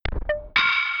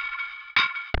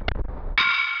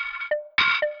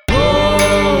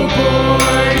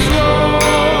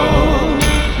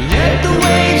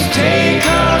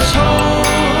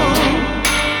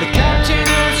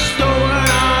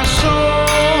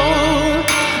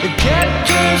kept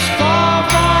us far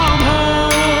from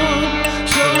home.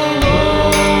 So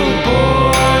roll,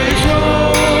 boys,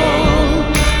 roll.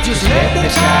 Just let the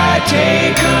tide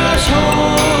take us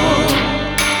home.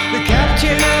 The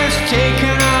captain has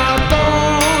taken our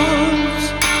bones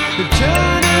and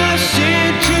turned us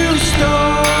into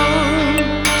stone.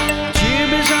 Jim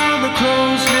is on the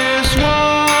crow's nest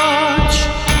watch,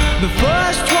 the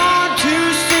first one to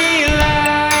see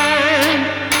land.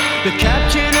 The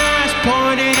captain has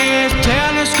pointed his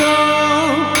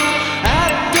telescope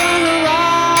at the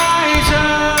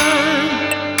horizon.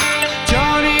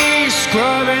 Johnny's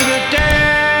scrubbing the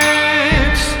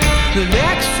decks. The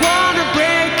next one to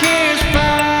break is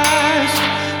fast.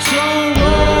 So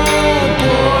roll,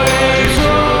 boys,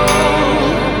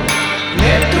 roll.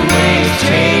 Let the waves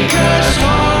take us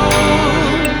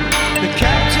home. The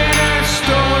captain has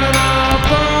stolen our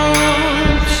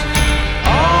boats.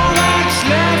 All that's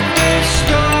left is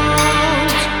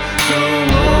stones. So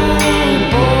roll,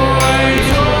 boys,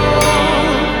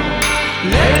 roll.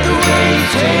 Let the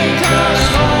waves take us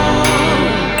home.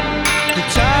 The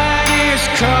tide is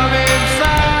coming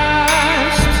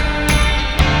fast.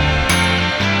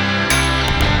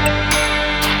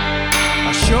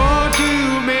 I sure do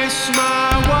miss my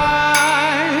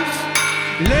wife,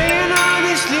 laying on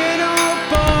this little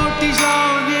boat these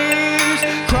long years,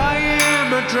 crying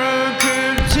my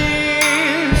drunken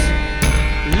tears,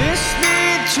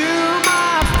 listening to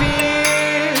my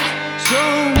fears. So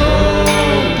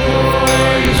roll,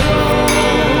 boys, roll.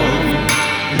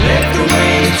 Let the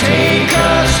waves take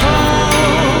us home.